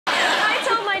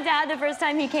dad the first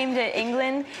time he came to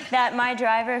England that my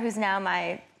driver, who's now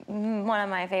one of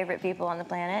my favorite people on the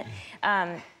planet,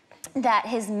 that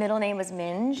his middle name was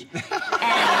Minge.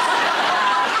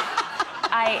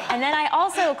 And then I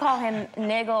also call him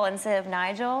Nigel instead of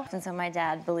Nigel. And so my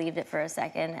dad believed it for a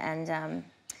second, and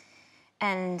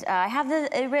I have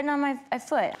it written on my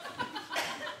foot.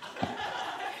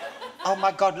 Oh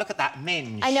my God, look at that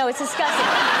Minge. I know, it's disgusting.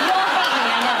 You all hate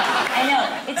me, I know.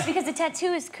 It's because the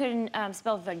tattooist couldn't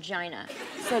spell vagina,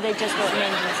 so they just wrote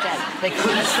Minge instead. They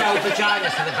couldn't spell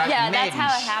vagina, so they wrote Yeah, Minge. that's how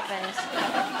it happened.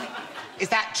 Is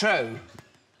that true?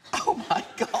 Oh my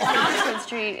God. On Oxford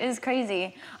Street, it was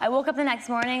crazy. I woke up the next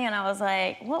morning and I was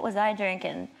like, what was I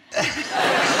drinking?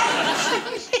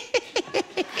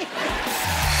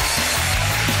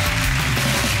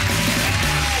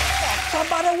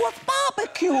 Somebody was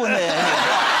barbecuing there.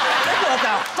 It was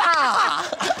a fire.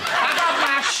 I got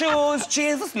my shoes,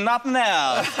 Jesus, nothing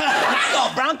else. I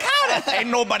got bronchitis. Ain't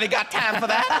nobody got time for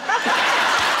that.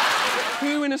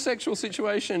 Who in a sexual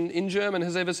situation in German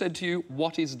has ever said to you,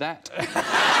 "What is that?"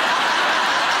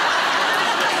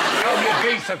 Oh, you'd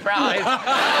be surprised. Oh,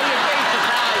 you'd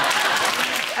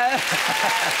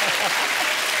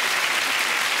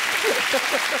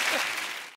be surprised.